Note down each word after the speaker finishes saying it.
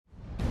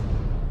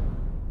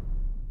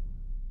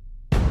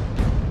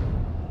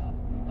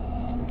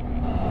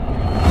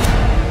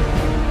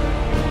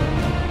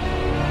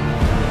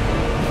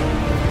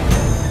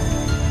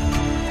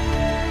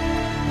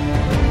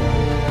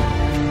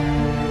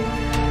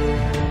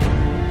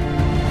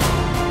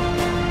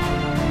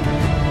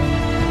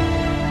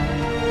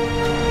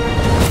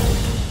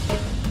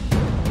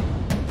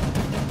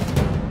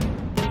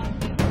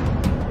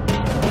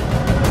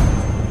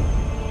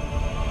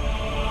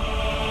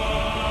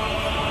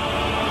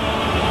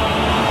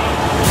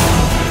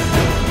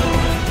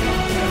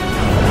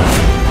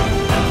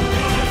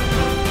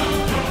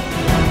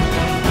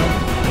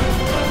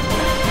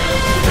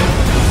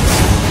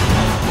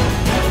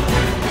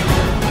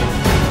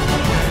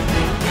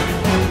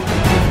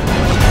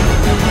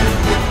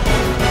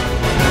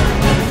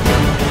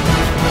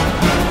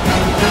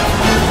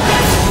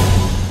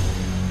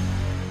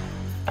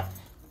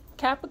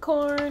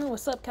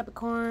What's up,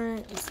 Capricorn?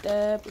 It's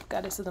Deb with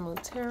Goddess of the Moon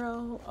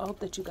Tarot. I hope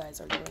that you guys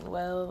are doing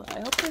well.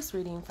 I hope this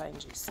reading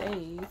finds you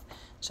safe.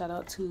 Shout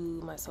out to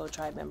my soul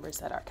tribe members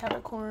that are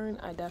Capricorn.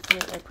 I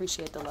definitely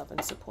appreciate the love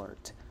and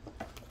support.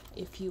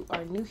 If you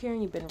are new here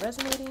and you've been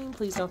resonating,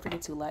 please don't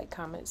forget to like,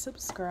 comment,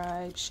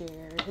 subscribe,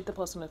 share, hit the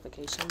post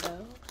notification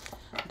bell.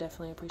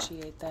 Definitely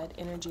appreciate that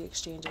energy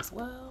exchange as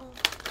well.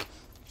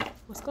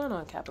 What's going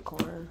on,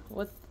 Capricorn?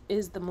 What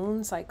is the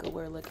moon cycle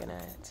we're looking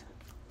at?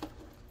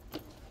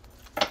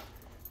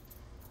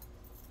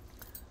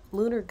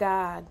 Lunar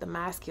god, the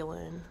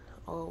masculine.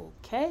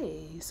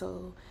 Okay,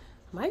 so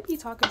might be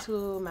talking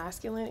to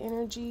masculine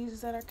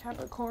energies that are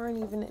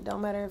Capricorn, even it don't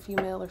matter if you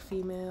male or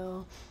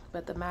female,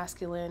 but the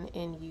masculine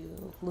in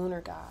you, lunar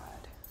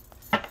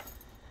god.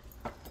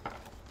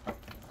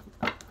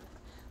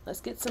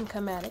 Let's get some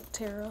KEMETIC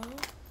tarot.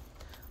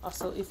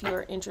 Also, if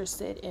you're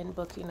interested in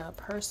booking a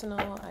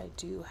personal, I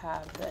do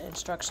have the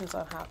instructions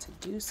on how to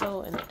do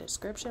so in the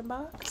description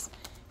box.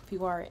 If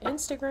you are an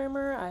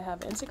Instagrammer, I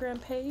have an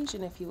Instagram page,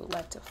 and if you would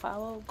like to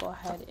follow, go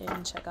ahead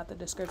and check out the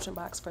description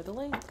box for the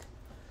link.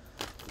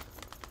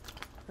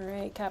 All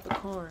right,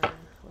 Capricorn,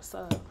 what's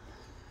up?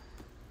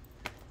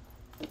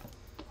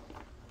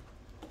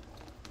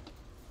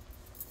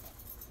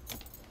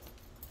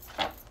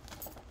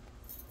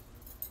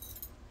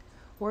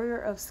 Warrior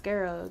of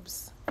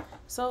Scarabs.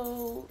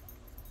 So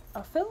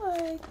I feel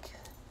like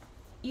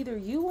either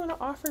you want to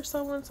offer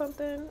someone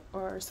something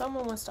or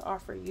someone wants to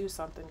offer you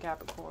something,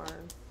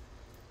 Capricorn.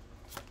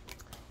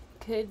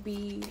 Could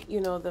be, you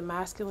know, the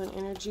masculine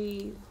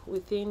energy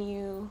within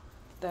you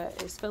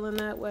that is feeling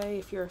that way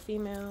if you're a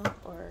female,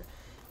 or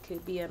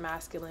could be a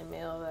masculine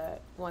male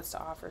that wants to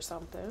offer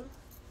something.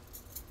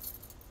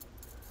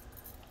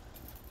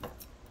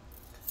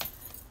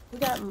 We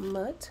got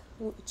Mutt,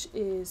 which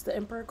is the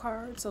Emperor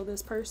card. So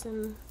this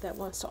person that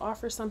wants to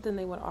offer something,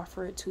 they want to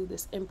offer it to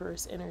this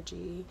Empress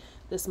energy,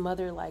 this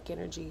mother-like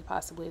energy.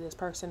 Possibly this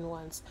person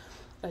wants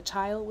a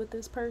child with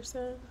this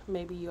person.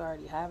 Maybe you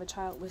already have a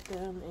child with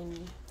them,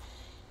 and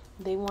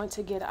they want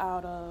to get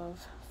out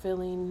of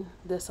feeling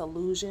this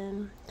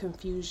illusion,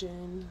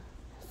 confusion,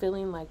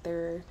 feeling like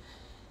they're...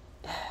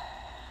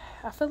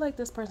 I feel like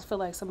this person feels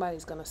like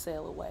somebody's going to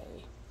sail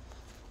away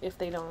if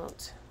they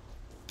don't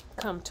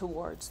come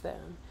towards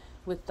them.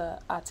 With the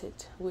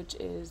Atit, which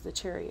is the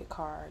Chariot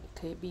card. It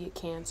could be a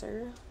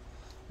Cancer,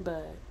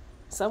 but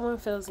someone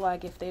feels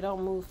like if they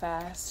don't move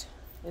fast,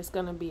 it's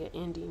going to be an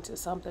ending to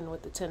something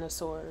with the Ten of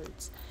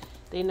Swords.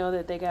 They know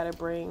that they got to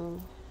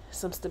bring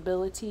some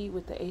stability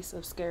with the Ace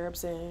of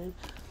Scarabs in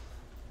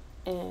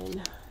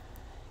and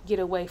get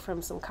away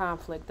from some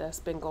conflict that's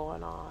been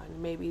going on.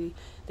 Maybe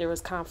there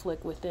was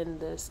conflict within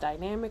this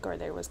dynamic, or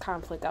there was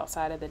conflict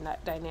outside of the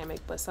dynamic,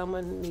 but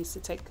someone needs to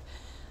take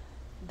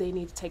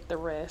the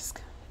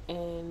risk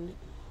and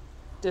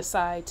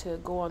decide to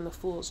go on the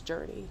fool's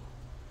journey.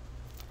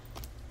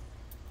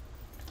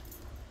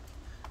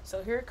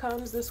 So here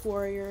comes this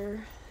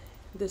warrior,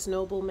 this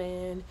noble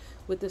man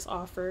with this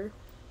offer,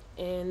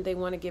 and they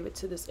want to give it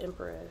to this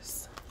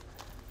Empress.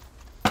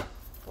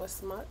 What's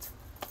smut?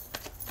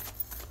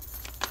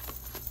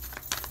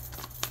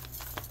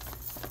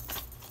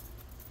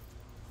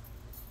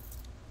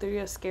 Three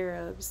of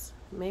Scarabs.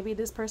 Maybe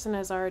this person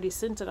has already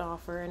sent an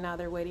offer and now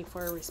they're waiting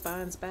for a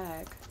response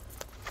back.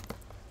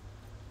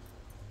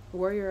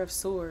 Warrior of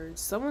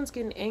Swords. Someone's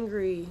getting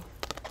angry.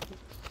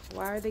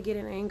 Why are they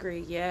getting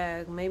angry?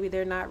 Yeah, maybe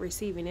they're not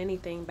receiving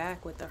anything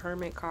back with the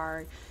Hermit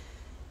card.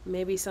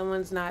 Maybe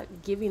someone's not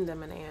giving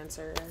them an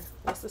answer.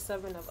 What's the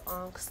Seven of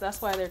Ankhs?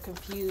 That's why they're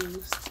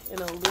confused,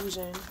 an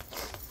illusion.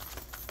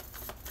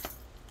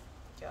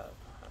 Yup.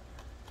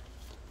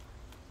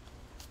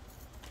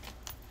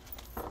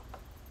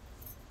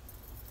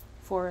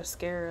 Four of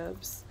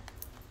Scarabs.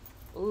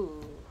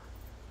 Ooh.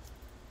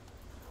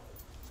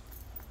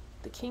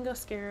 The King of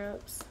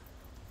Scarabs.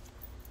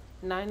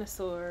 Nine of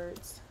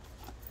Swords.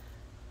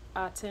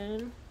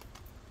 Aten.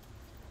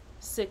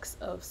 Six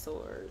of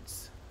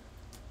Swords.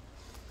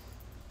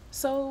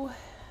 So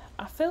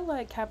I feel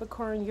like,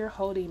 Capricorn, you're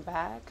holding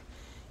back.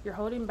 You're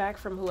holding back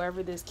from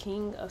whoever this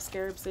King of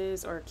Scarabs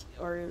is, or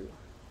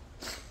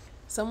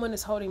someone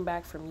is holding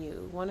back from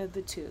you. One of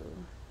the two.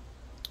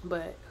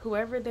 But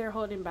whoever they're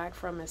holding back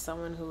from is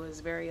someone who is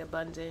very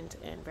abundant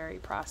and very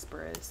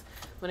prosperous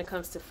when it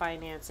comes to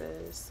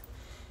finances.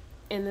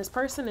 And this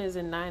person is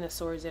in Nine of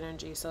Swords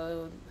energy,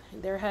 so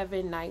they're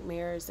having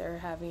nightmares, they're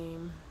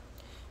having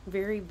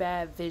very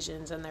bad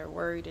visions, and they're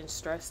worried and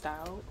stressed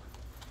out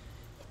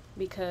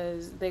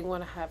because they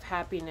want to have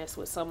happiness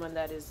with someone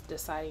that is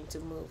deciding to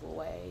move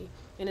away.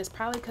 And it's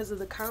probably because of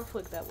the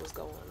conflict that was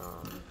going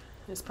on.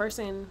 This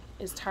person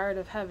is tired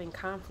of having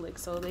conflict,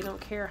 so they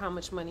don't care how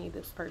much money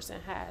this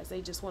person has.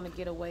 They just want to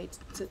get away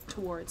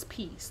towards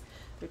peace.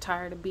 They're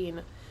tired of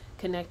being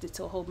connected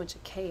to a whole bunch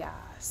of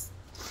chaos.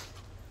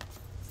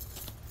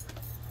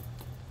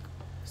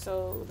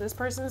 So this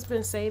person's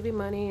been saving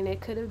money, and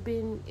it could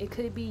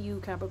be you,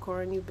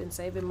 Capricorn. You've been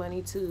saving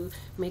money to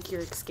make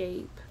your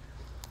escape,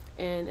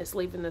 and it's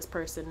leaving this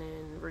person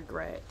in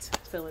regret,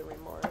 feeling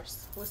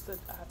remorse. What's the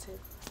tip?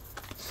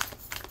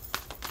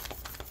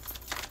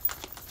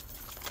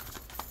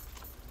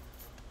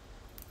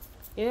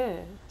 Yeah,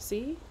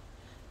 see?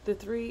 The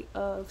Three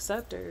of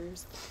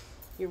Scepters.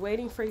 You're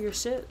waiting for your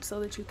ship so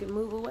that you can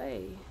move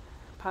away.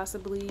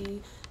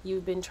 Possibly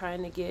you've been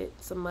trying to get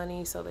some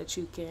money so that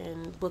you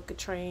can book a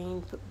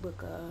train,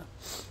 book a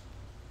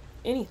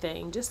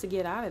anything just to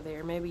get out of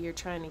there. Maybe you're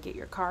trying to get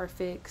your car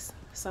fixed,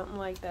 something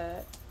like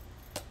that.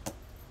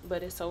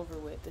 But it's over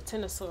with. The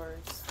Ten of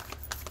Swords.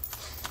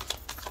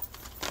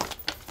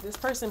 This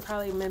person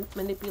probably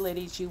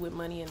manipulated you with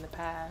money in the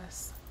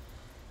past.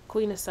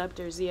 Queen of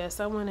Scepters. Yeah,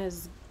 someone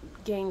has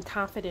gained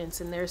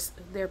confidence and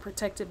they're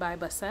protected by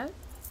Basset,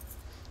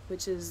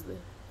 which is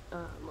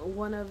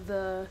one of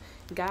the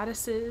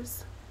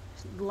goddesses,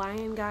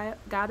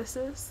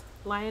 goddesses,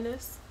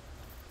 lioness.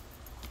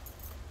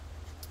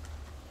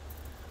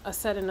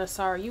 Aset and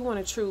Asar. You want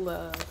a true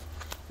love.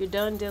 You're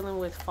done dealing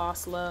with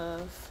false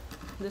love.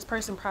 This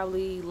person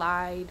probably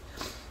lied,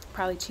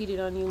 probably cheated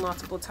on you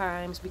multiple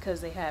times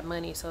because they had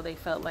money, so they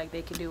felt like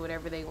they could do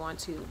whatever they want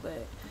to.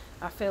 But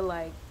I feel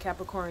like,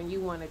 Capricorn,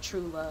 you want a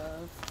true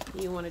love.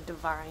 You want a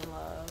divine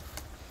love.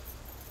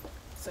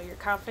 So your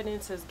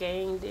confidence is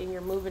gained and you're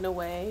moving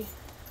away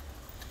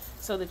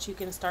so that you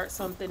can start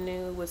something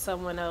new with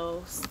someone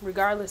else.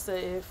 Regardless of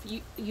if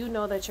you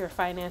know that your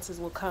finances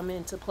will come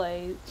into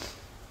play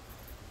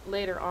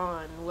later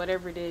on,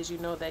 whatever it is, you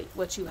know that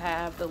what you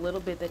have, the little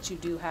bit that you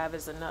do have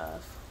is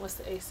enough. What's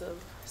the Ace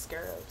of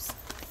Scarabs?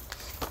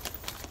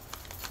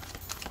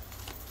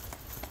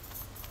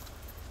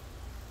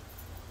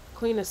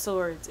 Queen of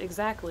Swords.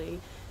 Exactly.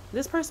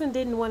 This person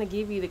didn't want to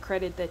give you the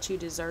credit that you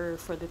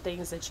deserve for the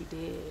things that you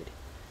did.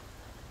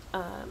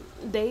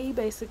 They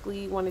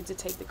basically wanted to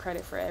take the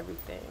credit for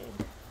everything.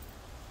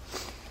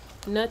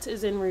 Nuts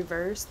is in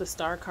reverse, the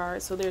Star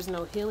card, so there's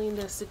no healing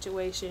this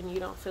situation. You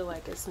don't feel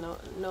like it's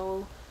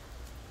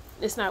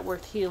it's not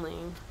worth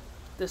healing.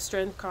 The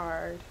Strength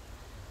card,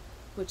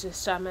 which is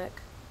SHAMANIC,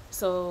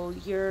 so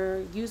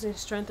you're using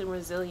strength and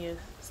resilience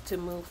to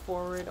move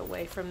forward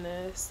away from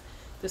this.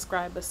 The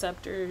Scribe of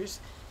Scepters.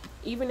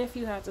 Even if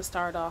you have to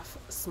start off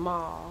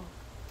small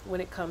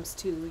when it comes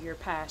to your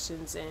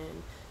passions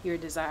and your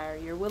desire,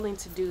 you're willing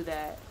to do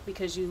that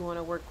because you want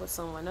to work with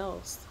someone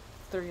else.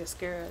 Three of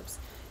Scarabs.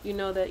 You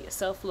know that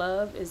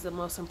self-love is the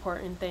most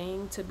important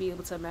thing to be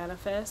able to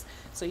manifest,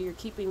 so you're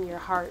keeping your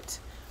heart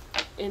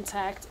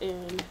intact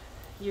and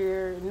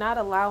you're not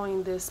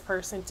allowing this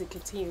person to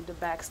continue to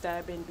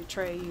backstab and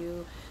betray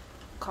you,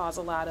 cause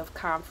a lot of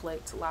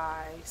conflict,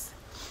 lies.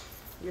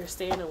 You're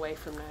staying away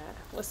from that.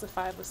 What's the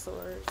Five of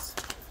Swords?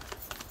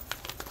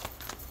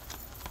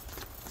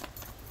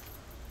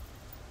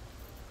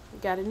 You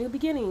got a new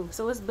beginning,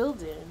 so it's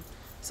building.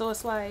 So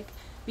it's like,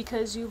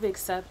 because you've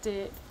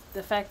accepted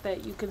the fact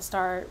that you can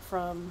start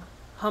from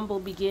humble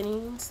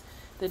beginnings,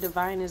 the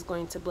divine is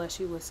going to bless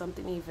you with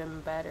something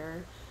even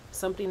better,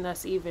 something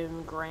that's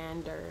even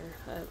grander,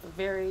 a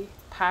very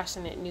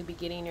passionate new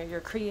beginning, or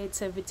your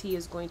creativity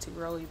is going to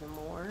grow even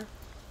more.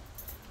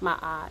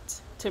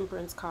 Ma'at,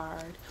 Temperance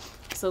card.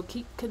 So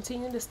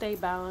continue to stay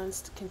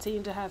balanced,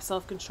 continue to have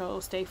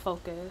self-control, stay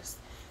focused.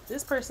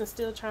 This person's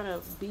still trying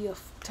to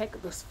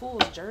take this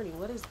fool's journey.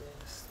 What is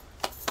this?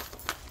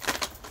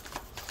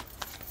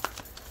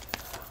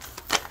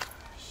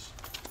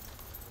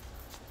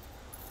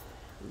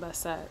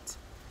 Basset.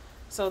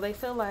 So they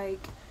feel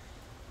like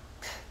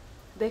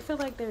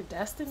they're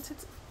destined to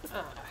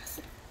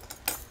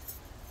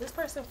this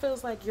person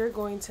feels like you're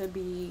going to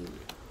be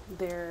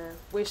their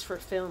wish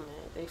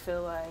fulfillment. They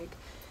feel like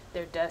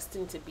they're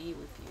destined to be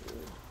with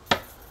you,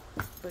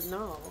 but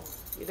no,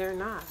 they're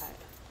not.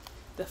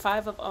 The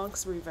Five of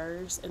Ankhs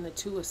reverse and the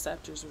Two of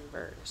Scepters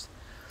reverse.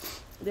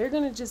 They're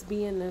going to just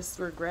be in this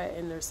regret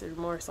and this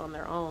remorse on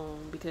their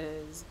own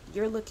because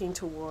you're looking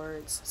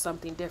towards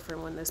something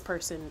different when this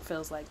person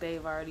feels like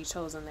they've already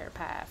chosen their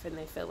path and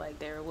they feel like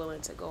they're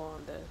willing to go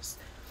on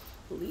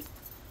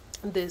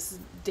this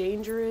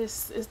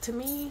dangerous, to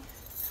me,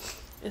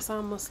 it's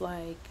almost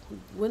like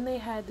when they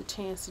had the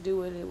chance to do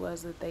what it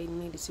was that they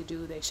needed to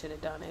do, they should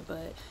have done it,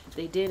 but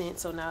they didn't.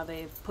 So now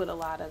they've put a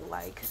lot of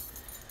like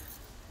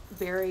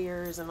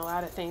barriers and a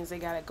lot of things they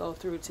got to go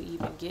through to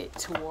even get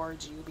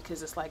towards you,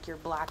 because it's like you're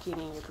blocking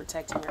and you're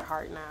protecting your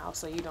heart now,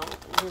 so you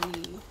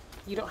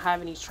don't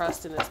have any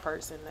trust in this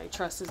person. Like,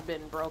 trust has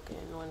been broken.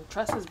 When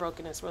trust is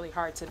broken, it's really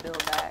hard to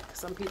build back.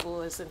 Some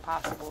people, it's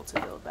impossible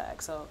to build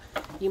back. So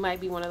you might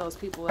be one of those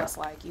people that's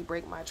like, you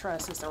break my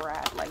trust, it's a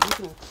wrap. Like, you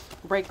can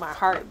break my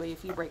heart, but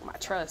if you break my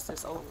trust,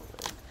 it's over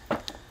with.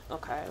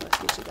 Okay, let's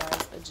get you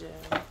guys a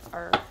gem,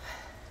 or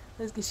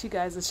let's get you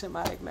guys a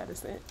shamanic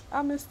medicine.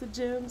 I miss the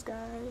gems,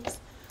 guys.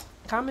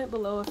 Comment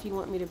below if you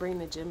want me to bring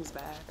the gems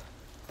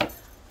back.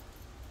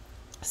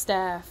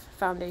 Staff,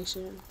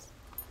 foundations.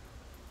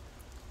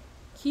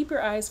 Keep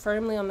your eyes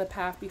firmly on the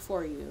path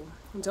before you.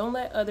 Don't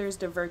let others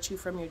divert you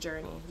from your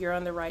journey. You're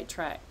on the right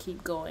track.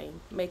 Keep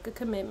going. Make a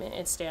commitment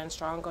and stand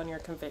strong on your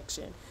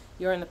conviction.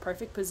 You're in the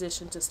perfect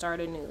position to start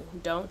anew.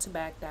 Don't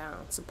back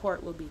down.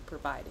 Support will be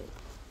provided.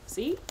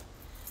 See?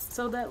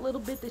 So that little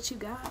bit that you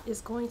got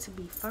is going to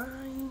be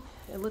fine.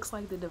 It looks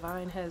like the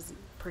divine has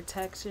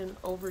protection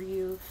over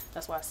you.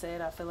 That's why I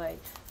said I feel like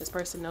this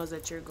person knows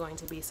that you're going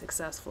to be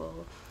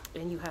successful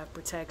and you have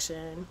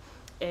protection,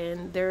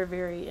 and they're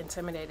very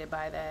intimidated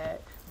by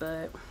that,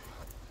 but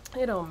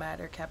it don't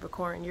matter,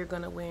 Capricorn. You're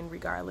gonna win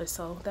regardless.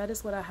 So that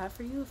is what I have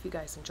for you. If you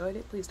guys enjoyed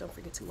it, please don't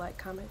forget to like,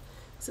 comment,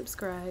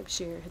 subscribe,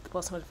 share, hit the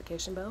post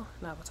notification bell,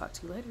 and I will talk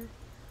to you later.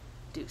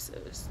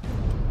 Deuces.